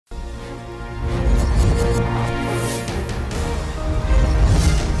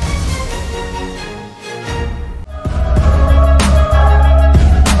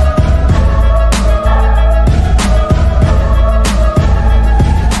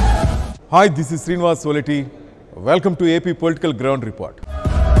Hi, this is Srinivas Soleti. Welcome to AP Political Ground Report.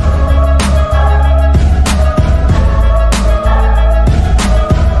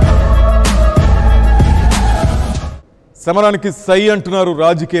 సమరానికి సై అంటున్నారు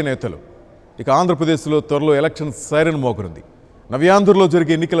రాజకీయ నేతలు. ఇక ఆంధ్రప్రదేశ్లో త్వరలో ఎలక్షన్ సైరన్ మోగనుంది. నవ్యాంధ్రలో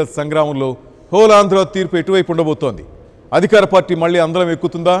జరిగే ఎన్నికల సంగ్రామంలో హోల్ ఆంధ్ర తీర్పు ఎటువైపు ఉండబోతోంది? అధికార పార్టీ మళ్లీ అందలం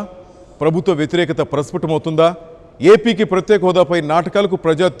ఎక్కుతుందా? ప్రభుత్వ వ్యతిరేకత ప్రస్ఫుటమవుతుందా? ఏపీకి ప్రత్యేక హోదాపై నాటకాలకు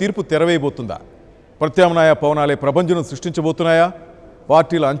ప్రజా తీర్పు తెరవేయబోతుందా? ప్రత్యామ్నాయ పవనాలే ప్రపంచం సృష్టించబోతున్నాయా?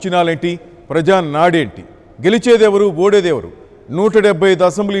 పార్టీల అంచనాలేంటి? ప్రజా నాడేంటి? గెలిచేదెవరు, ఓడేదెవరు? 175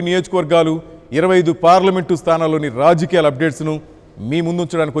 అసెంబ్లీ నియోజకవర్గాలు, 25 పార్లమెంటు స్థానాల్లోని రాజకీయాల అప్డేట్స్ను మీ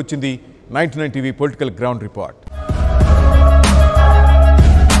ముందుంచడానికి వచ్చింది 99 టీవీ పొలిటికల్ గ్రౌండ్ రిపోర్ట్.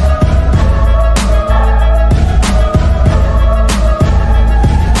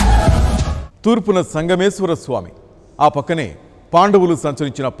 తూర్పున సంగమేశ్వర స్వామి, ఆ పక్కనే పాండవులు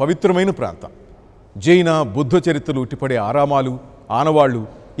సంచరించిన పవిత్రమైన ప్రాంతం. జైన బుద్ధ చరిత్రలు ఉట్టిపడే ఆరామాలు, ఆనవాళ్లు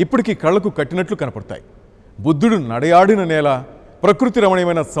ఇప్పటికీ కళ్లకు కట్టినట్లు కనపడతాయి. బుద్ధుడు నడయాడిన నేల, ప్రకృతి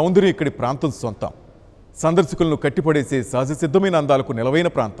రమణీయమైన సౌందర్యం ఇక్కడి ప్రాంతం సొంతం. సందర్శకులను కట్టిపడేసే సహజసిద్ధమైన అందాలకు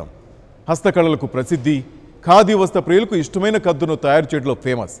నిలవైన ప్రాంతం. హస్తకళలకు ప్రసిద్ధి, ఖాదీ వస్త్ర ప్రియులకు ఇష్టమైన కద్దును తయారు చేయడంలో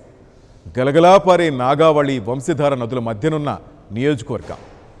ఫేమస్. గలగలా పారే నాగావళి వంశధార నదుల మధ్యనున్న నియోజకవర్గం.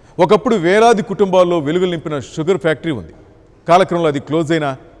 ఒకప్పుడు వేలాది కుటుంబాల్లో వెలుగులు నింపిన షుగర్ ఫ్యాక్టరీ ఉంది. కాలక్రమంలో అది క్లోజ్ అయినా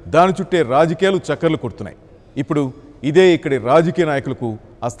దాని చుట్టే రాజకీయాలు చక్కర్లు కొడుతున్నాయి. ఇప్పుడు ఇదే ఇక్కడి రాజకీయ నాయకులకు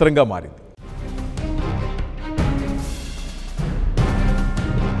అస్త్రంగా మారింది.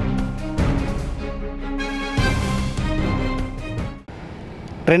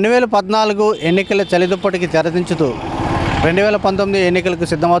 ఎన్నికల చలిదుప్పటికి తెరదించుతూ 2019 ఎన్నికలకు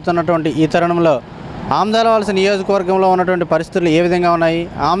సిద్ధమవుతున్నటువంటి ఈ తరుణంలో ఆమదాలవలస నియోజకవర్గంలో ఉన్నటువంటి పరిస్థితులు ఏ విధంగా ఉన్నాయి?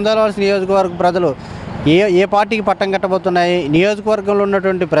 ఆమదాలవలస నియోజకవర్గ ప్రజలు ఏ పార్టీకి పట్టం కట్టబోతున్నాయి? నియోజకవర్గంలో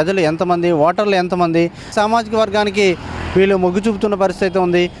ఉన్నటువంటి ప్రజలు ఎంతమంది, ఓటర్లు ఎంతమంది, సామాజిక వర్గానికి వీళ్ళు మొగ్గు చూపుతున్న పరిస్థితి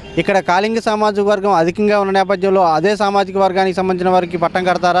ఉంది. ఇక్కడ కాళింగ సామాజిక వర్గం అధికంగా ఉన్న నేపథ్యంలో అదే సామాజిక వర్గానికి సంబంధించిన వారికి పట్టం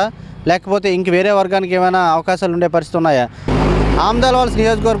కడతారా, లేకపోతే ఇంక వేరే వర్గానికి ఏమైనా అవకాశాలు ఉండే పరిస్థితి ఉన్నాయా? ఆమదాలవలస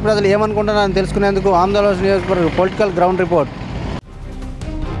నియోజకవర్గ ప్రజలు ఏమనుకుంటున్నారని తెలుసుకునేందుకు ఆమదాలవలస నియోజకవర్గ పొలిటికల్ గ్రౌండ్ రిపోర్ట్.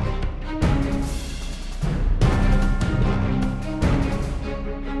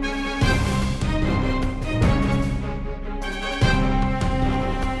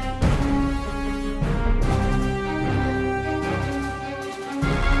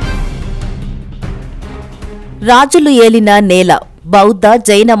 రాజులు ఏలిన నేల, బౌద్ధ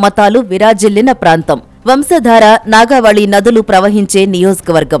జైన మతాలు విరాజిల్లిన ప్రాంతం, వంశధార నాగావళి నదులు ప్రవహించే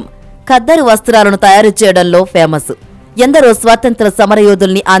నియోజకవర్గం, ఖద్దరు వస్త్రాలను తయారు చేయడంలో ఫేమస్. ఎందరో స్వాతంత్ర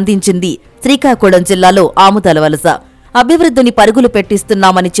సమరయోధుల్ని అందించింది శ్రీకాకుళం జిల్లాలో ఆమదలవలస. అభివృద్ధిని పరుగులు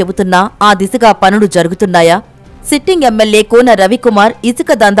పెట్టిస్తున్నామని చెబుతున్నా ఆ దిశగా పనులు జరుగుతున్నాయా? సిట్టింగ్ ఎమ్మెల్యే కోన రవికుమార్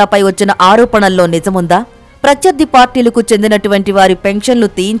ఇసుక దందాపై వచ్చిన ఆరోపణల్లో నిజముందా? ప్రత్యర్థి పార్టీలకు చెందినటువంటి వారి పెన్షన్లు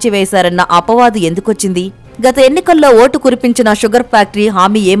తీయించివేశారన్న అపవాదు ఎందుకొచ్చింది? గత ఎన్నికల్లో ఓటు కురిపించిన షుగర్ ఫ్యాక్టరీ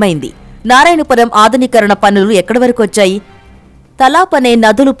హామీ ఏమైంది? నారాయణపురం ఆధునీకరణ పనులు ఎక్కడి వరకొచ్చాయి? తలాపనే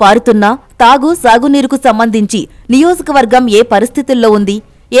నదులు పారుతున్నా తాగు సాగునీరుకు సంబంధించి నియోజకవర్గం ఏ పరిస్థితుల్లో ఉంది?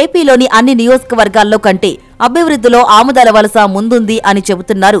 ఏపీలోని అన్ని నియోజకవర్గాల్లో కంటే అభివృద్ధిలో ఆమదాలవలస ముందుంది అని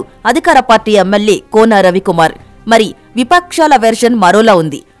చెబుతున్నారు అధికార పార్టీ ఎమ్మెల్యే కోన రవికుమార్. మరి విపక్షాల వెర్షన్ మరోలా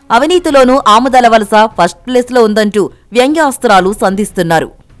ఉంది. అవినీతిలోనూ ఆమదాలవలస ఫస్ట్ ప్లేస్లో ఉందంటూ వ్యంగ్యాస్త్రాలు సంధిస్తున్నారు.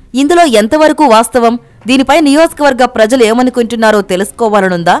 ఇందులో ఎంతవరకు వాస్తవం? దీనిపై నియోజకవర్గ ప్రజలు ఏమనుకుంటున్నారో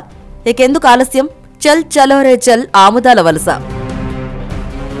తెలుసుకోవాలనుందా? ఇకెందుకు ఆలస్యం? చల్ చలోరే చల్ ఆమదాలవలస.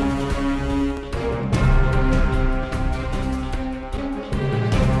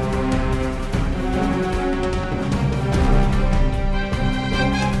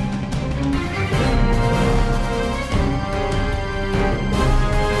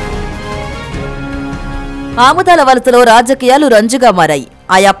 ఆమదాలవలసలో రాజకీయాలు రంజుగా మారాయి.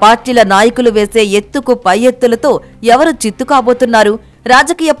 ఆయా పార్టీల నాయకులు వేసే ఎత్తుకు పై ఎత్తులతో ఎవరు చిత్తు కాబోతున్నారు?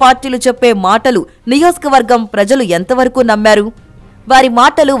 రాజకీయ పార్టీలు చెప్పే మాటలు నియోజకవర్గం ప్రజలు ఎంతవరకు నమ్మారు? వారి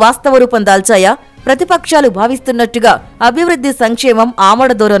మాటలు వాస్తవ రూపం దాల్చాయా? ప్రతిపక్షాలు భావిస్తున్నట్టుగా అభివృద్ధి సంక్షేమం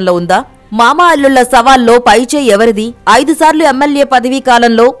ఆమడ దూరంలో ఉందా? మామా అల్లుళ్ల సవాల్లో పైచే ఎవరిది? 5 సార్లు ఎమ్మెల్యే పదవీ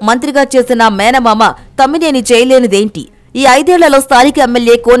కాలంలో మంత్రిగా చేసిన మేనమామ తమ్మినేని చేయలేనిదేంటి? ఈ 5 ఏళ్లలో స్థానిక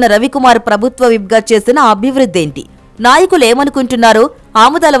ఎమ్మెల్యే కోన రవికుమార్ ప్రభుత్వ విప్గా చేసిన అభివృద్ధేంటి? నాయకులు ఏమనుకుంటున్నారో?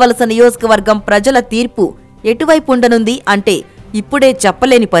 ఆమదాలవలస నియోజకవర్గం ప్రజల తీర్పు ఎటువైపు ఉండనుంది అంటే ఇప్పుడే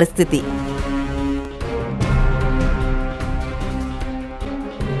చెప్పలేని పరిస్థితి.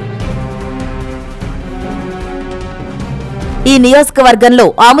 ఈ నియోజకవర్గంలో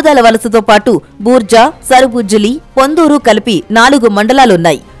ఆమదాలవలసతో పాటు బూర్జా, సరుబుజ్జిలి, పొందూరు కలిపి 4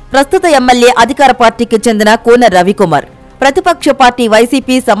 మండలాలున్నాయి. ప్రస్తుత ఎమ్మెల్యే అధికార పార్టీకి చెందిన కోన రవికుమార్. ప్రతిపక్ష పార్టీ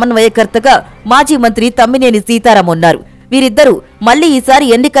వైసీపీ సమన్వయకర్తగా మాజీ మంత్రి తమ్మినేని సీతారాం ఉన్నారు. వీరిద్దరూ మళ్లీ ఈసారి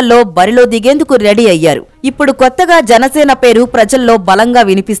ఎన్నికల్లో బరిలో దిగేందుకు రెడీ అయ్యారు. ఇప్పుడు కొత్తగా జనసేన పేరు ప్రజల్లో బలంగా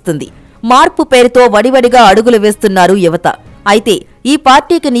వినిపిస్తుంది. మార్పు పేరుతో వడివడిగా అడుగులు వేస్తున్నారు యువత. అయితే ఈ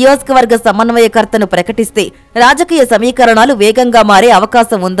పార్టీకి నియోజకవర్గ సమన్వయకర్తను ప్రకటిస్తే రాజకీయ సమీకరణాలు వేగంగా మారే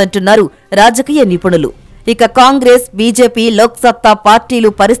అవకాశం ఉందంటున్నారు రాజకీయ నిపుణులు. ఇక కాంగ్రెస్, బీజేపీ, లోక్సత్తా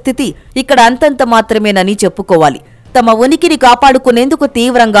పార్టీలు పరిస్థితి ఇక్కడ అంతంత మాత్రమేనని చెప్పుకోవాలి. తమ ఉనికిని కాపాడుకునేందుకు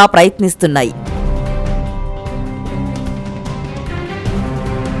తీవ్రంగా ప్రయత్నిస్తున్నాయి.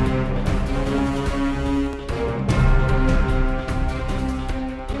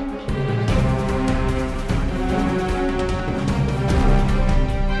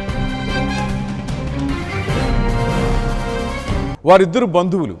 వారిద్దరు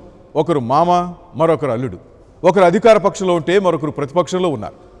బంధువులు, ఒకరు మామ, మరొకరు అల్లుడు. ఒకరు అధికార పక్షంలో ఉంటే మరొకరు ప్రతిపక్షంలో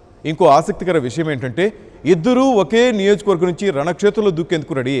ఉన్నారు. ఇంకో ఆసక్తికర విషయం ఏంటంటే ఇద్దరూ ఒకే నియోజకవర్గం నుంచి రణక్షేత్రంలో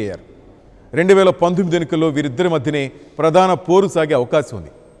దూకేందుకు రెడీ అయ్యారు. 2019 ఎన్నికల్లో వీరిద్దరి మధ్యనే ప్రధాన పోరు సాగే అవకాశం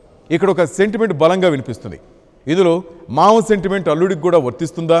ఉంది. ఇక్కడ ఒక సెంటిమెంట్ బలంగా వినిపిస్తుంది. ఇందులో మామ సెంటిమెంట్ అల్లుడికి కూడా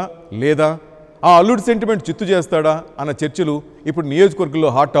వర్తిస్తుందా లేదా, ఆ అల్లుడి సెంటిమెంట్ చిత్తు చేస్తాడా అన్న చర్చలు ఇప్పుడు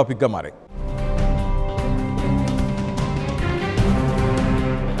నియోజకవర్గంలో హాట్ టాపిక్గా మారాయి.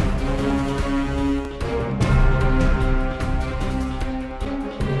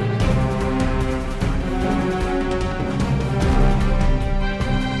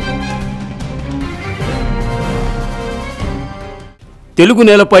 తెలుగు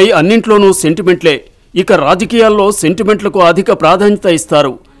నేలపై అన్నింట్లోనూ సెంటిమెంట్లే. ఇక రాజకీయాల్లో సెంటిమెంట్లకు అధిక ప్రాధాన్యత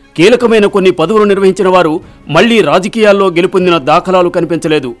ఇస్తారు. కీలకమైన కొన్ని పదవులు నిర్వహించిన వారు మళ్లీ రాజకీయాల్లో గెలుపొందిన దాఖలాలు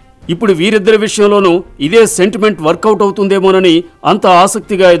కనిపించలేదు. ఇప్పుడు వీరిద్దరి విషయంలోనూ ఇదే సెంటిమెంట్ వర్కౌట్ అవుతుందేమోనని అంత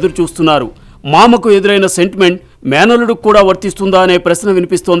ఆసక్తిగా ఎదురుచూస్తున్నారు. మామకు ఎదురైన సెంటిమెంట్ మేనల్లుడికి కూడా వర్తిస్తుందా అనే ప్రశ్న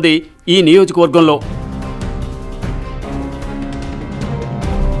వినిపిస్తోంది ఈ నియోజకవర్గంలో.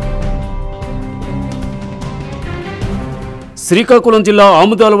 శ్రీకాకుళం జిల్లా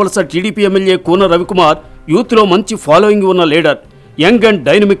ఆమదాలవలస టీడీపీ ఎమ్మెల్యే కూన రవికుమార్ యూత్లో మంచి ఫాలోయింగ్ ఉన్న లీడర్, యంగ్ అండ్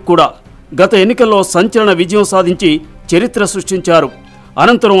డైనమిక్ కూడా. గత ఎన్నికల్లో సంచలన విజయం సాధించి చరిత్ర సృష్టించారు.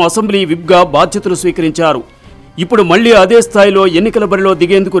 అనంతరం అసెంబ్లీ విప్గా బాధ్యతలు స్వీకరించారు. ఇప్పుడు మళ్లీ అదే స్థాయిలో ఎన్నికల బరిలో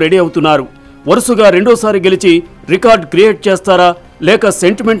దిగేందుకు రెడీ అవుతున్నారు. వరుసగా రెండోసారి గెలిచి రికార్డ్ క్రియేట్ చేస్తారా లేక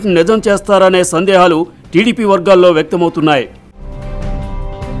సెంటిమెంట్ నిజం చేస్తారా అనే సందేహాలు టీడీపీ వర్గాల్లో వ్యక్తమవుతున్నాయి.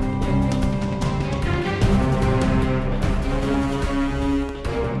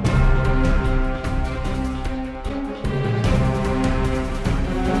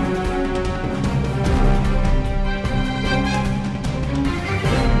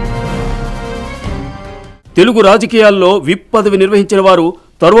 తెలుగు రాజకీయాల్లో విప్ పదవి నిర్వహించిన వారు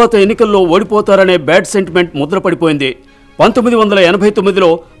తరువాత ఎన్నికల్లో ఓడిపోతారనే బ్యాడ్ సెంటిమెంట్ ముద్రపడిపోయింది. 1989లో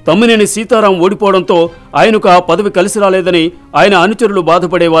తమ్మినేని సీతారాం ఓడిపోవడంతో ఆయనకు ఆ పదవి కలిసి రాలేదని ఆయన అనుచరులు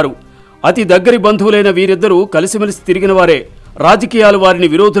బాధపడేవారు. అతి దగ్గరి బంధువులైన వీరిద్దరూ కలిసిమెలిసి తిరిగిన వారే. రాజకీయాలు వారిని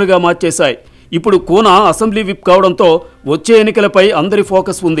విరోధులుగా మార్చేశాయి. ఇప్పుడు కూన అసెంబ్లీ విప్ కావడంతో వచ్చే ఎన్నికలపై అందరి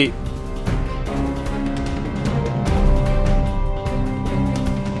ఫోకస్ ఉంది.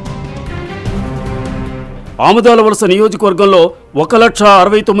 ఆమదాలవలస నియోజకవర్గంలో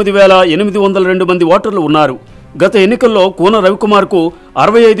 1,69,802 మంది ఓటర్లు ఉన్నారు. గత ఎన్నికల్లో కూన రవికుమార్కు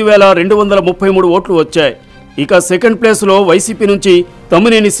 65,233 ఓట్లు వచ్చాయి. ఇక సెకండ్ ప్లేస్లో వైసీపీ నుంచి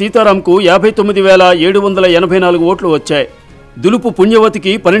తమ్మినేని సీతారాంకు 59,784 ఓట్లు వచ్చాయి. దులుపు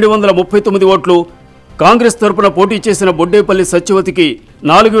పుణ్యవతికి 1,239 ఓట్లు, కాంగ్రెస్ తరపున పోటీ చేసిన బొడ్డేపల్లి సత్యవతికి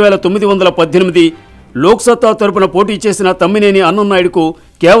 4,918, లోక్సత్తా తరపున పోటీ చేసిన తమ్మినేని అన్నన్నాయుడుకు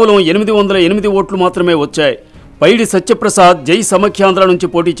కేవలం 808 ఓట్లు మాత్రమే వచ్చాయి. పైడి సత్యప్రసాద్ జై సమాఖ్యాంధ్ర నుంచి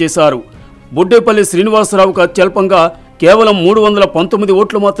పోటీ చేశారు. బొడ్డేపల్లి శ్రీనివాసరావుకు అత్యల్పంగా కేవలం 319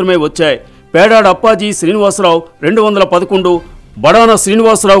 ఓట్లు మాత్రమే వచ్చాయి. పేడాడ అప్పాజీ శ్రీనివాసరావు 211, బడాన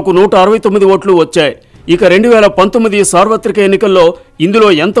శ్రీనివాసరావుకు 169 ఓట్లు వచ్చాయి. ఇక 2019 సార్వత్రిక ఎన్నికల్లో ఇందులో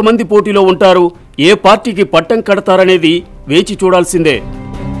ఎంతమంది పోటీలో ఉంటారు, ఏ పార్టీకి పట్టం కడతారనేది వేచి చూడాల్సిందే.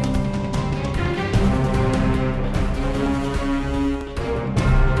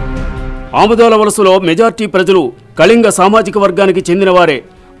 ఆమదాలవలసలో మెజార్టీ ప్రజలు కళింగ సామాజిక వర్గానికి చెందినవారే.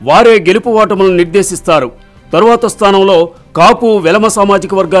 వారే గెలుపు ఓటములను నిర్దేశిస్తారు. తరువాత స్థానంలో కాపు, వెలమ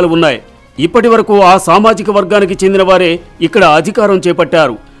సామాజిక వర్గాలు ఉన్నాయి. ఇప్పటి వరకు ఆ సామాజిక వర్గానికి చెందిన వారే ఇక్కడ అధికారం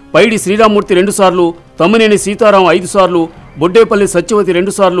చేపట్టారు. పైడి శ్రీరామూర్తి 2 సార్లు, తమ్మినేని సీతారాం 5 సార్లు, బొడ్డేపల్లి సత్యవతి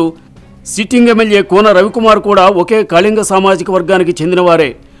 2 సార్లు, సిట్టింగ్ ఎమ్మెల్యే కూన రవికుమార్ కూడా ఒకే కళింగ సామాజిక వర్గానికి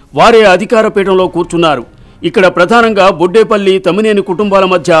చెందినవారే. వారే అధికార పీఠంలో కూర్చున్నారు. ఇక్కడ ప్రధానంగా బొడ్డేపల్లి, తమ్మినేని కుటుంబాల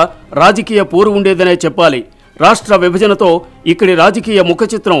మధ్య రాజకీయ పోరు ఉండేదనే చెప్పాలి. రాష్ట్ర విభజనతో ఇక్కడి రాజకీయ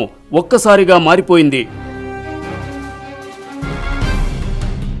ముఖచిత్రం ఒక్కసారిగా మారిపోయింది.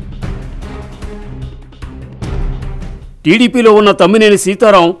 టీడీపీలో ఉన్న తమ్మినేని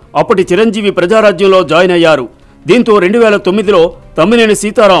సీతారాం అప్పటి చిరంజీవి ప్రజారాజ్యంలో జాయిన్ అయ్యారు. దీంతో 2009లో తమ్మినేని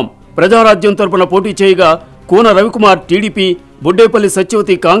సీతారాం ప్రజారాజ్యం తరపున పోటీ చేయగా కూన రవికుమార్ టీడీపీ, బొడ్డేపల్లి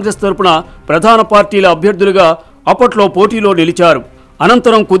సత్యవతి కాంగ్రెస్ తరపున ప్రధాన పార్టీల అభ్యర్థులుగా అప్పట్లో పోటీలో నిలిచారు.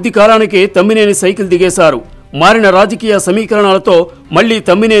 అనంతరం కొద్ది కాలానికే తమ్మినేని సైకిల్ దిగేశారు. మారిన రాజకీయ సమీకరణాలతో మళ్లీ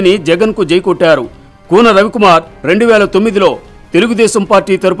తమ్మినేని జగన్కు జైకొట్టారు. కూన రవికుమార్ 2009లో తెలుగుదేశం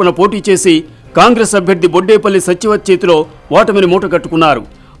పార్టీ తరపున పోటీ చేసి కాంగ్రెస్ అభ్యర్థి బొడ్డేపల్లి సత్యవతి చేతిలో ఓటమిని మూటగట్టుకున్నారు.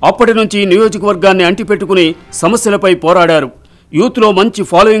 అప్పటి నుంచి నియోజకవర్గాన్ని అంటిపెట్టుకుని సమస్యలపై పోరాడారు. యూత్లో మంచి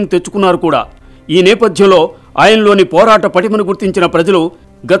ఫాలోయింగ్ తెచ్చుకున్నారు కూడా. ఈ నేపథ్యంలో ఆయనలోని పోరాట పటిమను గుర్తించిన ప్రజలు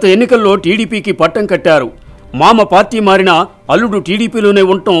గత ఎన్నికల్లో టీడీపీకి పట్టం కట్టారు. మామ పార్టీ మారినా అల్లుడు టీడీపీలోనే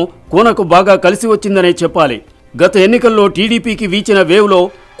ఉండటం కూనకు బాగా కలిసి వచ్చిందనే చెప్పాలి. గత ఎన్నికల్లో టీడీపీకి వీచిన వేవ్లో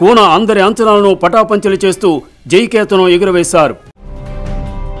కూన అందరి అంచనాలను పటాపంచలు చేస్తూ జైకేతనం ఎగురవేశారు.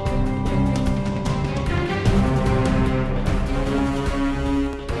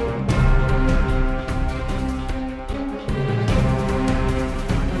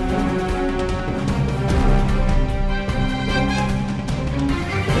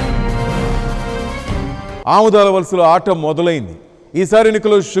 ఆమదాలవలసలో ఆట మొదలైంది. ఈసారి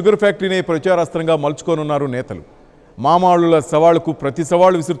ఎన్నికలో షుగర్ ఫ్యాక్టరీనే ప్రచారాస్త్రంగా మలుచుకోనున్నారు నేతలు. మామాళ్ళుల సవాళ్లకు ప్రతి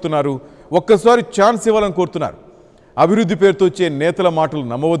సవాళ్లు విసురుతున్నారు. ఒక్కసారి ఛాన్స్ ఇవ్వాలని కోరుతున్నారు. అభివృద్ధి పేరుతో వచ్చే నేతల మాటలు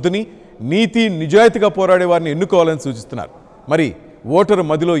నమ్మవద్దని, నీతి నిజాయితీగా పోరాడే వారిని ఎన్నుకోవాలని సూచిస్తున్నారు. మరి ఓటరు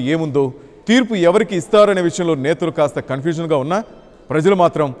మదిలో ఏముందో, తీర్పు ఎవరికి ఇస్తారనే విషయంలో నేతలు కాస్త కన్ఫ్యూజన్గా ఉన్నా ప్రజలు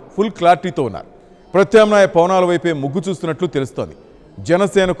మాత్రం ఫుల్ క్లారిటీతో ఉన్నారు. ప్రత్యామ్నాయ పవనాల వైపే మొగ్గు చూస్తున్నట్లు తెలుస్తోంది.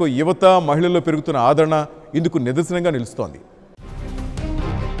 జనసేనకు యువత, మహిళల్లో పెరుగుతున్న ఆదరణ ఇందుకు నిదర్శనంగా నిలుస్తోంది.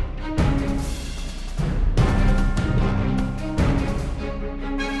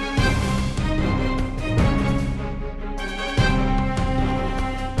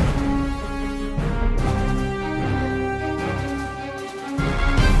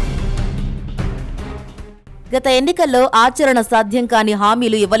 గత ఎన్నికల్లో ఆచరణ సాధ్యం కాని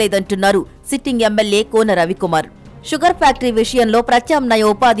హామీలు ఇవ్వలేదంటున్నారు sitting MLA Koona Ravikumar. Sugar factory విషయంలో ప్రత్యామ్నాయ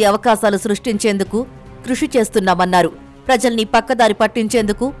ఉపాధి అవకాశాలు సృష్టించేందుకు కృషి చేస్తున్నామన్నారు. ప్రజల్ని పక్కదారి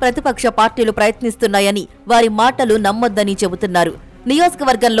పట్టించేందుకు ప్రతిపక్ష పార్టీలు ప్రయత్నిస్తున్నాయని, వారి మాటలు నమ్మొద్దని చెబుతున్నారు.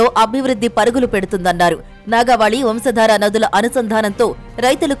 నియోజకవర్గంలో అభివృద్ధి పరుగులు పెడుతుందన్నారు. నాగావళి, వంశధార నదుల అనుసంధానంతో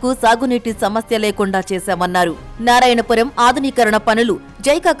రైతులకు సాగునీటి సమస్య లేకుండా చేశామన్నారు. నారాయణపురం ఆధునీకరణ పనులు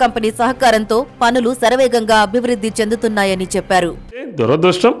జైకా కంపెనీ సహకారంతో పనులు శరవేగంగా అభివృద్ధి చెందుతున్నాయని చెప్పారు.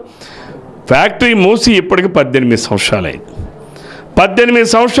 దురదృష్టం, ఫ్యాక్టరీ మూసి ఇప్పటికి 18 సంవత్సరాలైంది. 18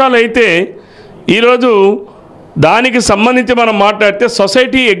 సంవత్సరాలు అయితే ఈరోజు దానికి సంబంధించి మనం మాట్లాడితే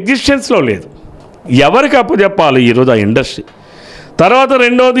సొసైటీ ఎగ్జిస్టెన్స్లో లేదు. ఎవరికి అప్పచెప్పాలి ఈరోజు ఆ ఇండస్ట్రీ? తర్వాత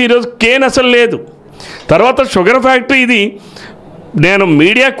రెండోది, ఈరోజు కేన్ అసలు లేదు. తర్వాత షుగర్ ఫ్యాక్టరీ, ఇది నేను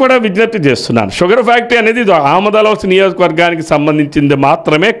మీడియాకు కూడా విజ్ఞప్తి చేస్తున్నాను. షుగర్ ఫ్యాక్టరీ అనేది ఆమదాలవలస నియోజకవర్గానికి సంబంధించింది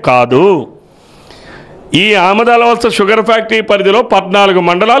మాత్రమే కాదు. ఈ ఆమదాలవలస షుగర్ ఫ్యాక్టరీ పరిధిలో 14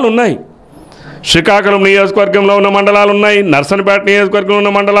 మండలాలు ఉన్నాయి. శ్రీకాకుళం నియోజకవర్గంలో ఉన్న మండలాలు ఉన్నాయి, నర్సనపేట నియోజకవర్గంలో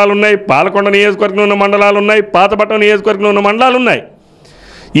ఉన్న మండలాలు ఉన్నాయి, పాలకొండ నియోజకవర్గంలో ఉన్న మండలాలు ఉన్నాయి, పాతపట్నం నియోజకవర్గంలో ఉన్న మండలాలు ఉన్నాయి.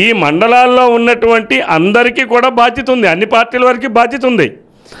 ఈ మండలాల్లో ఉన్నటువంటి అందరికీ కూడా బాధ్యత ఉంది, అన్ని పార్టీల వరకు బాధ్యత ఉంది.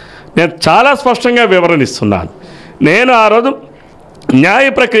 నేను చాలా స్పష్టంగా వివరణిస్తున్నాను. నేను ఆ రోజు న్యాయ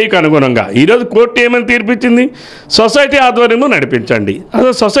ప్రక్రియకు అనుగుణంగా ఈరోజు కోర్టు ఏమని తీర్పిచ్చింది? సొసైటీ ఆధ్వర్యంలో నడిపించండి.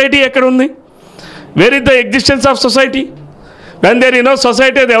 అసలు సొసైటీ ఎక్కడ ఉంది? Where is the existence of society? When there no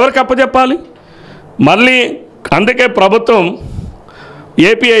society, అది ఎవరికి అప్పచెప్పాలి? మళ్ళీ అందుకే ప్రభుత్వం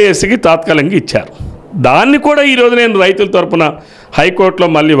ఏపీఐఎస్కి తాత్కాలికంగా ఇచ్చారు. దాన్ని కూడా ఈరోజు నేను రైతుల తరపున హైకోర్టులో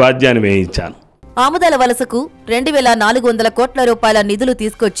మళ్ళీ వాద్యాన్ని వేయించాను. ఆమదలవలసకు 2400 కోట్ల రూపాయల నిధులు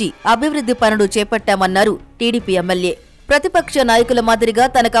తీసుకొచ్చి అభివృద్ధి పనులు చేపట్టామన్నారు టీడీపీ ఎమ్మెల్యే. ప్రతిపక్ష నాయకుల మాదిరిగా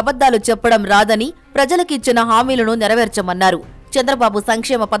తనకు అబద్దాలు చెప్పడం రాదని, ప్రజలకిచ్చిన హామీలను నెరవేర్చమన్నారు. చంద్రబాబు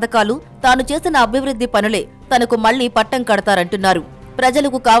సంక్షేమ పథకాలు, తాను చేసిన అభివృద్ధి పనులే తనకు మళ్లీ పట్టం కడతారంటున్నారు.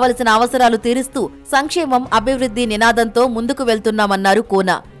 ప్రజలకు కావలసిన అవసరాలు తీరుస్తూ సంక్షేమం, అభివృద్ధి నినాదంతో ముందుకు వెళ్తున్నామన్నారు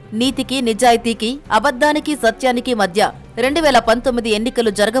కూన. నీతికి, నిజాయితీకి, అబద్ధానికి, సత్యానికి మధ్య 2019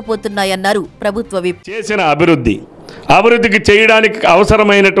 ఎన్నికలు జరగబోతున్నాయన్నారు ప్రభుత్వ విప్. చేసిన అభివృద్ధికి చేయడానికి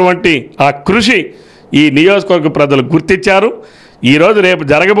అవసరమైనటువంటి ఆ కృషి ఈ నియోజకవర్గ ప్రజలు గుర్తించారు. ఈరోజు రేపు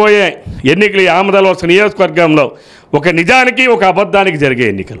జరగబోయే ఎన్నికలు ఆమదాలవలస నియోజకవర్గంలో ఒక నిజానికి, ఒక అబద్ధానికి జరిగే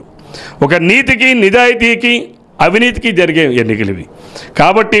ఎన్నికలు, ఒక నీతికి, నిజాయితీకి, అవినీతికి జరిగే ఎన్నికలు ఇవి.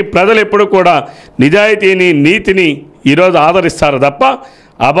 కాబట్టి ప్రజలు ఎప్పుడు కూడా నిజాయితీని, నీతిని ఈరోజు ఆదరిస్తారు తప్ప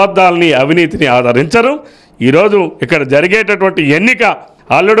అబద్ధాలని, అవినీతిని ఆదరించరు. ఈరోజు ఇక్కడ జరిగేటటువంటి ఎన్నిక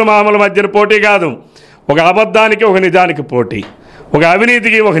అల్లుడు మామల మధ్యన పోటీ కాదు, ఒక అబద్ధానికి, ఒక నిజానికి పోటీ, ఒక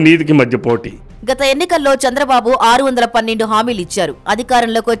అవినీతికి, ఒక నీతికి మధ్య పోటీ. గత ఎన్నికల్లో చంద్రబాబు 612 హామీలు ఇచ్చారు.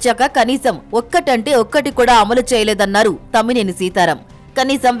 అధికారంలోకి వచ్చాక కనీసం ఒక్కటంటే ఒక్కటి కూడా అమలు చేయలేదన్నారు తమ్మినేని సీతారాం.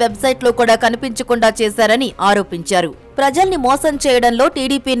 కనీసం వెబ్సైట్లో కూడా కనిపించకుండా చేశారని ఆరోపించారు. ప్రజల్ని మోసం చేయడంలో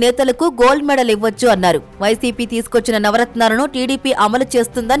టీడీపీ నేతలకు గోల్డ్ మెడల్ ఇవ్వొచ్చు అన్నారు. వైసీపీ తీసుకొచ్చిన నవరత్నాలను టీడీపీ అమలు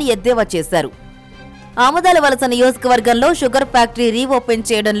చేస్తుందని ఎద్దేవా చేశారు. ఆమదాలవలస నియోజకవర్గంలో షుగర్ ఫ్యాక్టరీ రీఓపెన్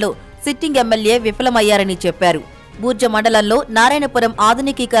చేయడంలో సిట్టింగ్ ఎమ్మెల్యే విఫలమయ్యారని చెప్పారు. బూర్జ మండలంలో నారాయణపురం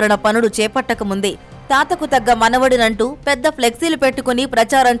ఆధునికీకరణ పనులు చేపట్టకముందే తాతకు తగ్గ మనవడినంటూ పెద్ద ఫ్లెక్సీలు పెట్టుకుని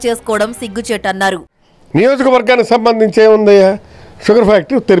ప్రచారం చేసుకోవడం సిగ్గుచేటన్నారు. నియోజకవర్గానికి సంబంధించి ఏముందయ్యా, షుగర్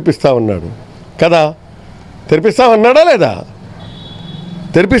ఫ్యాక్టరీ తెరిపిస్తా ఉన్నాడు కదా, తెరిపిస్తామన్నాడా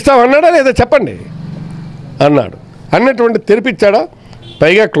లేదా చెప్పండి అన్నాడు. అన్నటువంటి తెరిపించాడా?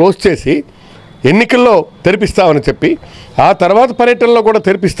 పైగా క్లోజ్ చేసి ఎన్నికల్లో తెరిపిస్తామని చెప్పి, ఆ తర్వాత పర్యటనలో కూడా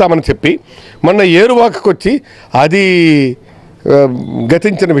తెరిపిస్తామని చెప్పి, మొన్న ఏరువాకకు వచ్చి అది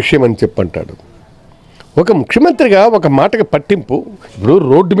గతించిన విషయం అని చెప్పంటాడు. ఒక ముఖ్యమంత్రిగా ఒక మాటకి పట్టింపు. ఇప్పుడు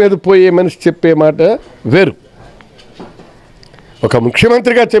రోడ్డు మీద పోయే మనిషి చెప్పే మాట వేరు. ఒక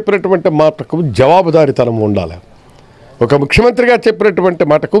ముఖ్యమంత్రిగా చెప్పినటువంటి మాటకు జవాబుదారీతనం ఉండాలి. ఒక ముఖ్యమంత్రిగా చెప్పినటువంటి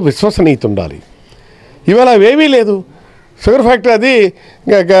మాటకు విశ్వసనీయత ఉండాలి. ఇవాళ అవేమీ లేదు. షుగర్ ఫ్యాక్టరీ అది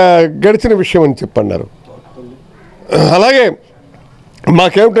గడిచిన విషయం అని చెప్పన్నారు. అలాగే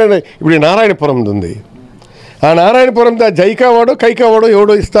మాకేమిటంటే ఇప్పుడు నారాయణపురం ఉంది. ఆ నారాయణపురం జైకావాడో కైకావాడో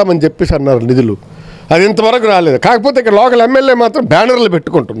ఎవడో ఇస్తామని చెప్పేసి అన్నారు నిధులు. అది ఇంతవరకు రాలేదు. కాకపోతే ఇక్కడ లోకల్ ఎమ్మెల్యే మాత్రం బ్యానర్లు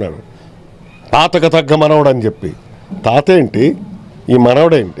పెట్టుకుంటున్నాడు, తాతకు తగ్గ మనవడు అని చెప్పి. తాత ఏంటి, ఈ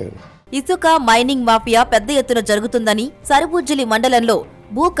మనవడేంటి? ఇసుక మైనింగ్ మాఫియా పెద్ద ఎత్తున జరుగుతుందని, సరుబుజ్జిలి మండలంలో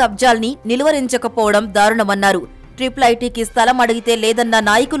భూ కబ్జాల్ని నిలువరించకపోవడం దారుణమన్నారు. IIITకి స్థలం అడిగితే లేదన్న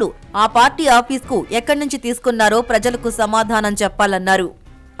నాయకులు ఆ పార్టీ ఆఫీస్కు ఎక్కడి నుంచి తీసుకున్నారో ప్రజలకు సమాధానం చెప్పాలన్నారు.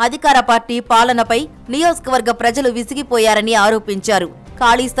 అధికార పార్టీ పాలనపై నియోజకవర్గ ప్రజలు విసిగిపోయారని ఆరోపించారు.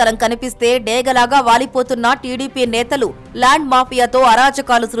 ఖాళీ స్థలం కనిపిస్తే డేగలాగా వాలిపోతున్న టీడీపీ నేతలు ల్యాండ్ మాఫియాతో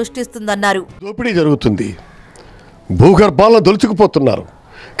అరాచకాలు సృష్టిస్తుందన్నారు. దోపిడీ జరుగుతుంది, భూగర్భాల్లో దొలుచుకుపోతున్నారు,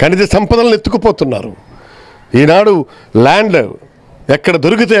 ఖనిజ సంపదలను ఎత్తుకుపోతున్నారు. ఈనాడు ల్యాండ్ ఎక్కడ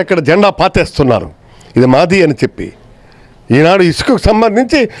దొరికితే ఎక్కడ జెండా పాతేస్తున్నారు, ఇది మాది అని చెప్పి. ఈనాడు ఇసుకకు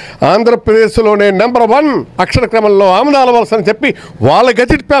సంబంధించి ఆంధ్రప్రదేశ్లోనే నెంబర్ 1 అక్షర క్రమంలో ఆమదాలవలస అని చెప్పి వాళ్ళ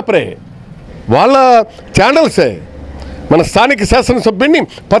గెజిట్ పేపరే, వాళ్ళ ఛానల్సే మన స్థానిక శాసనసభ్యుడిని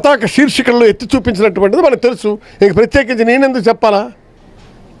పతాక శీర్షికల్లో ఎత్తి చూపించినటువంటిది మనకు తెలుసు. ఇంక ప్రత్యేకించి నేనెందుకు చెప్పాలా?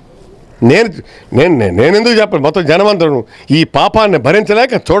 నేనెందుకు చెప్పాలి? మొత్తం జనమందరూ ఈ పాపాన్ని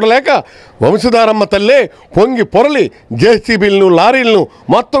భరించలేక చూడలేక వంశధారమ్మ తల్లే పొంగి పొరలి జేసీబీలను లారీలను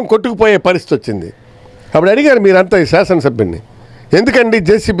మొత్తం కొట్టుకుపోయే పరిస్థితి వచ్చింది. అప్పుడు అడిగారు మీరంతా ఈ శాసనసభ్యుడిని, ఎందుకండి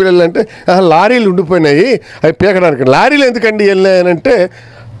జేసీబీలు అంటే, లారీలు ఉండిపోయినాయి అవి పీకడానికి. లారీలు ఎందుకండి వెళ్ళాయనంటే,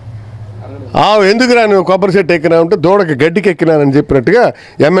 ఎందుకు రాను కొబ్బరి చెట్టు ఎక్కినా ఉంటే దూడకి గడ్డికి ఎక్కినానని చెప్పినట్టుగా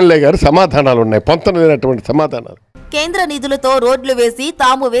ఎమ్మెల్యే గారు సమాధానాలు ఉన్నాయి, పొంతన లేనటువంటి సమాధానాలు. కేంద్ర నిధులతో రోడ్లు వేసి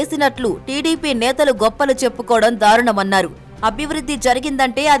తాము వేసినట్లు టీడీపీ నేతలు గొప్పలు చెప్పుకోవడం దారుణమన్నారు. అభివృద్ధి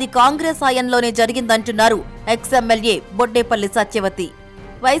జరిగిందంటే అది కాంగ్రెస్ హయాంలోనే జరిగిందంటున్నారు ఎక్స్-ఎమ్మెల్యే బొడ్డేపల్లి సత్యవతి.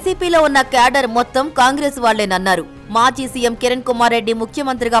 వైసీపీలో ఉన్న క్యాడర్ మొత్తం కాంగ్రెస్ వాళ్లేనన్నారు. మాజీ సీఎం కిరణ్ కుమార్ రెడ్డి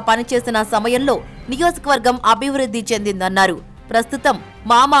ముఖ్యమంత్రిగా పనిచేసిన సమయంలో నియోజకవర్గం అభివృద్ధి చెందిందన్నారు. ప్రస్తుతం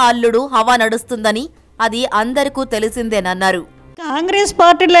మామ అల్లుడు హవా నడుస్తుందని అది అందరికీ తెలిసిందేనన్నారు. కాంగ్రెస్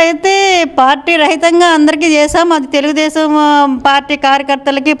పార్టీలో అయితే పార్టీ రహితంగా అందరికీ చేసాం. అది తెలుగుదేశం పార్టీ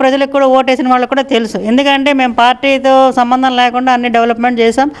కార్యకర్తలకి ప్రజలకు కూడా ఓటేసిన వాళ్ళకి కూడా తెలుసు. ఎందుకంటే మేము పార్టీతో సంబంధం లేకుండా అన్ని డెవలప్మెంట్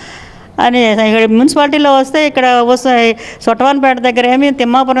చేసాం అని. ఇక్కడ మున్సిపాలిటీలో వస్తే ఇక్కడ సొట్టవాన్పేట దగ్గర ఏమి,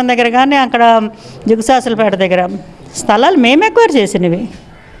 తిమ్మాపురం దగ్గర కానీ, అక్కడ జుగుసాసులపేట దగ్గర స్థలాలు మేము ఎక్వైర్ చేసినవి.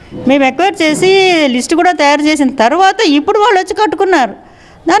 మేము ఎక్వైర్ చేసి లిస్టు కూడా తయారు చేసిన తర్వాత ఇప్పుడు వాళ్ళు వచ్చి కట్టుకున్నారు.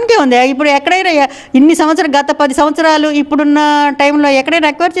 దానికే ఉంది. ఇప్పుడు ఎక్కడైనా ఇన్ని సంవత్సరాలు, గత 10 సంవత్సరాలు ఇప్పుడున్న టైంలో ఎక్కడైనా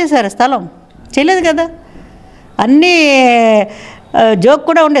ఎక్వైర్ చేశారు స్థలం? చేయలేదు కదా. అన్నీ జోక్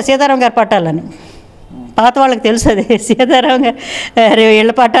కూడా ఉండే సీతారాం గారు పట్టాలని. పాత వాళ్ళకి తెలుసు అది, సీతారాం గారు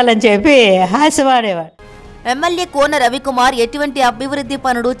ఇళ్ళ పట్టాలని చెప్పి హాస్యమాడేవాడు. ఎమ్మెల్యే కోన రవికుమార్ ఎటువంటి అభివృద్ధి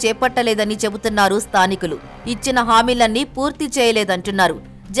పనులు చేపట్టలేదని చెబుతున్నారు స్థానికులు. ఇచ్చిన హామీలన్నీ పూర్తి చేయలేదంటున్నారు.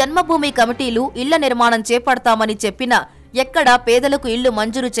 జన్మభూమి కమిటీలు ఇళ్ల నిర్మాణం చేపడతామని చెప్పినా ఎక్కడా పేదలకు ఇళ్లు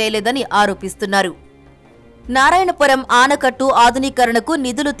మంజూరు చేయలేదని ఆరోపిస్తున్నారు. నారాయణపురం ఆనకట్టు ఆధునీకరణకు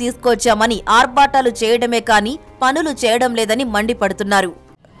నిధులు తీసుకొచ్చామని ఆర్భాటాలు చేయడమే కానీ పనులు చేయడం లేదని మండిపడుతున్నారు.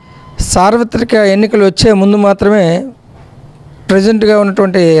 సార్వత్రిక ఎన్నికలు వచ్చే ముందు మాత్రమే ప్రజెంట్గా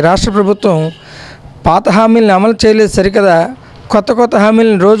ఉన్నటువంటి రాష్ట్ర ప్రభుత్వం పాత హామీలను అమలు చేయలేదు సరికదా, కొత్త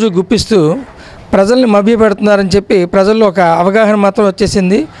హామీలను రోజు గుప్పిస్తూ ప్రజల్ని మభ్యపెడుతున్నారని చెప్పి ప్రజల్లో ఒక అవగాహన మాత్రం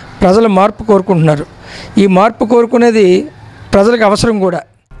వచ్చేసింది. ప్రజలు మార్పు కోరుకుంటున్నారు. ఈ మార్పు కోరుకునేది ప్రజలకు అవసరం కూడా.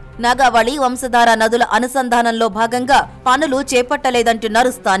 నాగావళి వంశధార నదుల అనుసంధానంలో భాగంగా పనులు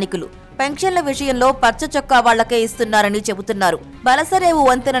చేపట్టలేదంటున్నారు స్థానికులు. పెన్షన్ల విషయంలో పచ్చ చొక్కా వాళ్లకే ఇస్తున్నారని చెబుతున్నారు. బలసరేవు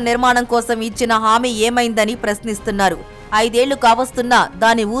వంతెన నిర్మాణం కోసం ఇచ్చిన హామీ ఏమైందని ప్రశ్నిస్తున్నారు. 5 ఏళ్లు కావస్తున్నా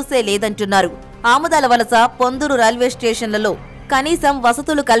దాని ఊసే లేదంటున్నారు. ఆమదలవలస, పొందూరు రైల్వే స్టేషన్లలో కనీసం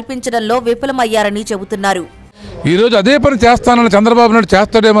వసతులు కల్పించడంలో విఫలమయ్యారని చెబుతున్నారు. ఈరోజు అదే పని చేస్తానని చంద్రబాబు నాయుడు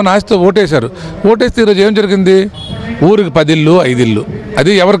చేస్తాడేమో ఆశతో ఓటేశారు. ఓటేస్తే ఈరోజు ఏం జరిగింది? ఊరికి 10 ఇళ్ళు 5 ఇళ్ళు.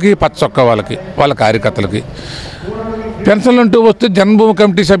 అది ఎవరికి? పచ్చ చొక్కా వాళ్ళకి, వాళ్ళ కార్యకర్తలకి. పెన్షన్లు అంటూ వస్తే జన్మభూమి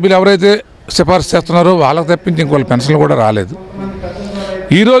కమిటీ సభ్యులు ఎవరైతే సిఫార్సు చేస్తున్నారో వాళ్ళకి తప్పించి ఇంకోళ్ళ పెన్షన్లు కూడా రాలేదు.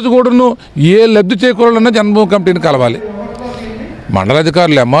 ఈరోజు కూడాను ఏ లబ్ధి చేకూరాలన్నా జన్మభూమి కమిటీని కలవాలి.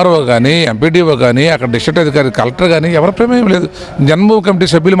 మండలాధికారులు ఎంఆర్ఓ కానీ, ఎంపీడీఓ కానీ, అక్కడ డిస్ట్రిక్ట్ అధికారి కలెక్టర్ కానీ ఎవరి ప్రమేయం లేదు. జన్మభూమి కమిటీ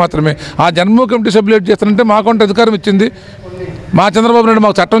సభ్యులు మాత్రమే. ఆ జన్మభూమి కమిటీ సభ్యులు ఏం చేస్తారంటే మాకంటే అధికారం ఇచ్చింది, మా చంద్రబాబు నాయుడు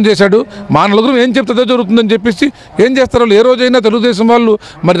మాకు చట్టం చేశాడు, మా నలుగురు ఏం చెప్తుందో జరుగుతుందని చెప్పేసి ఏం చేస్తారు వాళ్ళు? ఏ రోజైనా తెలుగుదేశం వాళ్ళు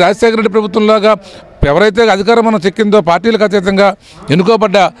మరి రాజశేఖర రెడ్డి ప్రభుత్వంలాగా ఎవరైతే అధికారం మనం చెక్కిందో పార్టీలకు అతీతంగా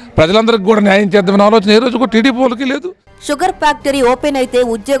ఎన్నుకోబడ్డ ప్రజలందరికీ కూడా న్యాయం చేద్దామని ఆలోచన ఏ రోజు కూడా టీడీపీ వాళ్ళకి లేదు. షుగర్ ఫ్యాక్టరీ ఓపెన్ అయితే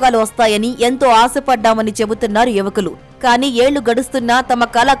ఉద్యోగాలు వస్తాయని ఎంతో ఆశపడ్డామని చెబుతున్నారు యువకులు. కానీ ఏళ్లు గడుస్తున్నా తమ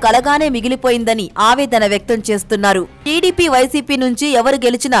కల కలగానే మిగిలిపోయిందని ఆవేదన వ్యక్తం చేస్తున్నారు. టీడీపీ, వైసీపీ నుంచి ఎవరు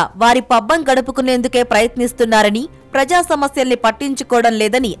గెలిచినా వారి పబ్బం గడుపుకునేందుకే ప్రయత్నిస్తున్నారని, ప్రజా సమస్యల్ని పట్టించుకోవడం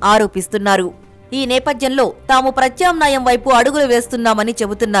లేదని ఆరోపిస్తున్నారు. ఈ నేపథ్యంలో తాము ప్రత్యామ్నాయం వైపు అడుగులు వేస్తున్నామని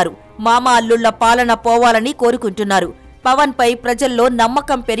చెబుతున్నారు. మామ అల్లుళ్ల పాలన పోవాలని కోరుకుంటున్నారు. పవన్ పై ప్రజల్లో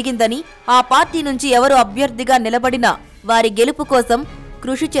నమ్మకం పెరిగిందని, ఆ పార్టీ నుంచి ఎవరు అభ్యర్థిగా నిలబడినా వారి గెలుపు కోసం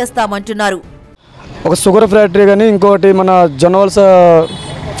కృషి చేస్తామంటున్నారు. ఒక షుగర్ ఫ్యాక్టరీ కానీ, ఇంకోటి మన జొన్నవలస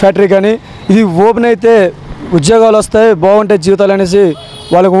ఫ్యాక్టరీ కానీ ఇది ఓపెన్ అయితే ఉద్యోగాలు వస్తాయి, బాగుంటాయి జీవితాలు అనేసి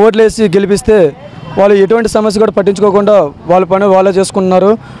వాళ్ళకు ఓట్లేసి గెలిపిస్తే వాళ్ళు ఎటువంటి సమస్య కూడా పట్టించుకోకుండా వాళ్ళ పని వాళ్ళే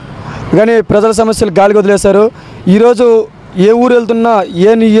చేసుకుంటున్నారు. కానీ ప్రజల సమస్యలు గాలికి వదిలేశారు. ఈరోజు ఏ ఊరు వెళ్తున్నా,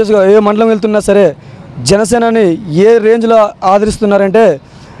 ఏ మండలం వెళ్తున్నా సరే జనసేనని ఏ రేంజ్లో ఆదరిస్తున్నారంటే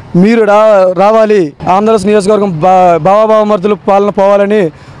మీరు రావాలి, ఆంధ్రప్రదేశ్ నియోజకవర్గం బావామర్దులు పాలన పోవాలని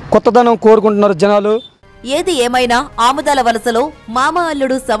కొత్తదనం కోరుకుంటున్నారు జనాలు. ఏది ఏమైనా ఆమదలవలసలో మామ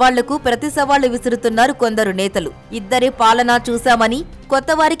అల్లుడు సవాళ్లకు ప్రతి సవాళ్లు విసురుతున్నారు కొందరు నేతలు. ఇద్దరి పాలన చూశామని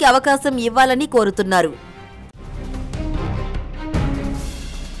కొత్తవారికి అవకాశం ఇవ్వాలని కోరుతున్నారు.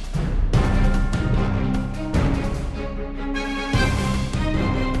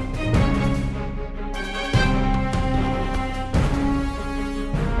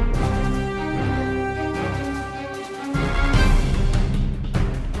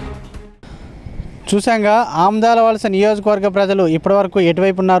 చూసాంగా ఆమదాలవలస నియోజకవర్గ ప్రజలు ఇప్పటివరకు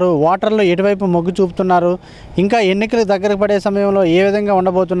ఎటువైపు ఉన్నారు, ఓటర్లు ఎటువైపు మొగ్గు చూపుతున్నారు, ఇంకా ఎన్నికలు దగ్గరకు పడే సమయంలో ఏ విధంగా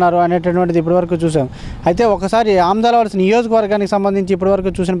ఉండబోతున్నారు అనేటటువంటిది ఇప్పటివరకు చూసాం. అయితే ఒకసారి ఆమదాలవలస నియోజకవర్గానికి సంబంధించి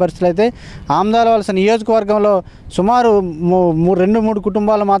ఇప్పటివరకు చూసిన పరిస్థితులు అయితే ఆమదాలవలస నియోజకవర్గంలో సుమారు 2-3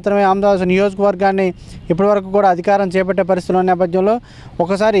 కుటుంబాలు మాత్రమే ఆమదాలవలస నియోజకవర్గాన్ని ఇప్పటివరకు కూడా అధికారం చేపట్టే పరిస్థితుల నేపథ్యంలో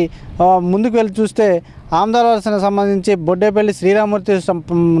ఒకసారి ముందుకు వెళ్ళి చూస్తే ఆమదాలవలసకు సంబంధించి బొడ్డేపల్లి శ్రీరామూర్తి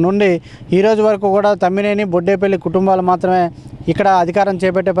నుండి ఈరోజు వరకు కూడా తమ్మినేని, బొడ్డేపల్లి కుటుంబాలు మాత్రమే ఇక్కడ అధికారం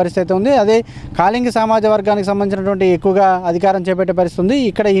చేపట్టే పరిస్థితి ఉంది. అదే కాళింగి సమాజ వర్గానికి సంబంధించినటువంటి ఎక్కువగా అధికారం చేపట్టే పరిస్థితి ఉంది.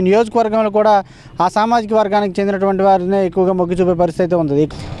 ఇక్కడ ఈ నియోజకవర్గంలో కూడా ఆ సామాజిక వర్గానికి చెందినటువంటి వారినే ఎక్కువగా మొగ్గు చూపే పరిస్థితి ఉంది.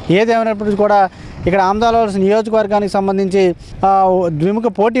 ఏదేమైనప్పటికీ కూడా ఇక్కడ ఆమదాలవలస నియోజకవర్గానికి సంబంధించి ద్విముఖ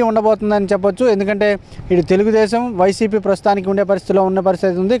పోటీ ఉండబోతుందని చెప్పొచ్చు. ఎందుకంటే ఇటు తెలుగుదేశం, వైసీపీ ప్రస్తుతానికి ఉండే పరిస్థితిలో ఉన్న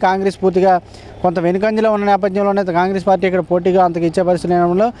పరిస్థితి ఉంది. కాంగ్రెస్ పూర్తిగా కొంత వెనుకంజలో ఉన్న నేపథ్యంలోనే కాంగ్రెస్ పార్టీ ఇక్కడ పోటీగా అంతకు ఇచ్చే పరిస్థితి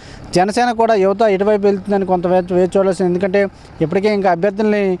నేపథ్యంలో జనసేన కూడా యువత ఇటువైపు వెళ్తుందని కొంత వేచి చూడాల్సింది. ఎందుకంటే ఇప్పటికే ఇంకా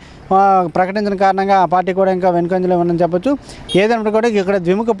అభ్యర్థుల్ని ప్రకటించిన కారణంగా ఆ పార్టీ కూడా ఇంకా వెనుకంజలో ఉందని చెప్పొచ్చు. ఏదైనా కూడా ఇక్కడ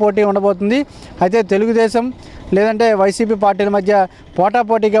ద్విముఖ పోటీ ఉండబోతుంది. అయితే తెలుగుదేశం లేదంటే వైసీపీ పార్టీల మధ్య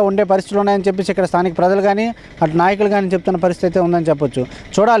పోటాపోటీగా ఉండే పరిస్థితులు ఉన్నాయని చెప్పేసి ఇక్కడ స్థానిక ప్రజలు కానీ అటు నాయకులు కానీ చెప్తున్న పరిస్థితి అయితే ఉందని చెప్పొచ్చు.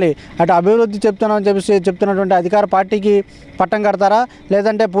 చూడాలి, అటు అభివృద్ధి చెప్తున్నామని చెప్పేసి చెప్తున్నటువంటి అధికార పార్టీకి పట్టం కడతారా,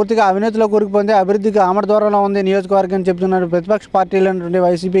 లేదంటే పూర్తిగా అవినీతిలో కూరుకుపోయింది, అభివృద్ధికి ఆమడ దూరంలో ఉంది నియోజకవర్గం చెప్తున్న ప్రతిపక్ష పార్టీలు అయినటువంటి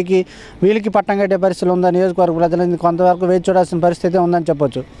వైసీపీకి వీళ్ళకి పట్టం కట్టే పరిస్థితులు ఉందా నియోజకవర్గ ప్రజలు కొంతవరకు వేచి చూడాల్సిన పరిస్థితి ఉందని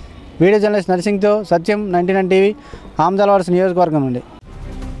చెప్పొచ్చు. వీడియో జర్నలిస్ట్ నర్సింగ్తో సత్యం, 99 టీవీ, ఆమదాలవలస నియోజకవర్గం నుండి.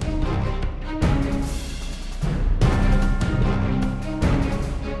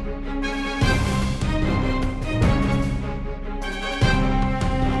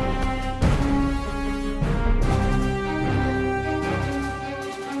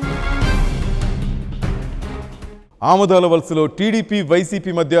 ఆమదాలవలసలో టీడీపీ,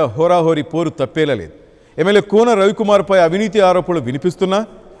 వైసీపీ మధ్య హోరాహోరీ పోరు తప్పేలా లేదు. ఎమ్మెల్యే కోన రవికుమార్పై అవినీతి ఆరోపణలు వినిపిస్తున్నా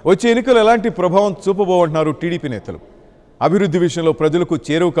వచ్చే ఎన్నికలు ఎలాంటి ప్రభావం చూపబోమంటున్నారు టీడీపీ నేతలు. అభివృద్ధి విషయంలో ప్రజలకు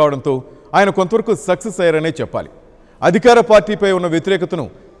చేరువ కావడంతో ఆయన కొంతవరకు సక్సెస్ అయ్యారనే చెప్పాలి. అధికార పార్టీపై ఉన్న వ్యతిరేకతను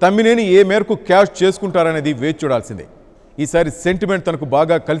తమ్మినేని ఏ మేరకు క్యాష్ చేసుకుంటారనేది వేచి చూడాల్సిందే. ఈసారి సెంటిమెంట్ తనకు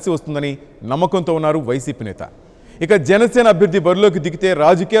బాగా కలిసి వస్తుందని నమ్మకంతో ఉన్నారు వైసీపీ నేత. ఇక జనసేన అభ్యర్థి బరిలోకి దిగితే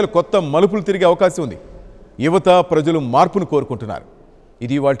రాజకీయాలు కొత్త మలుపులు తిరిగే అవకాశం ఉంది. యువత ప్రజలు మార్పును కోరుకుంటున్నారు.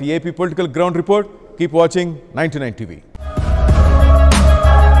 ఇది వాటి AP political ground report. Keep watching 99 TV.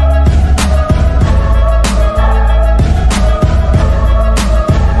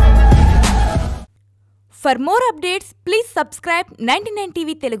 For more updates, please subscribe 99 TV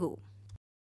Telugu.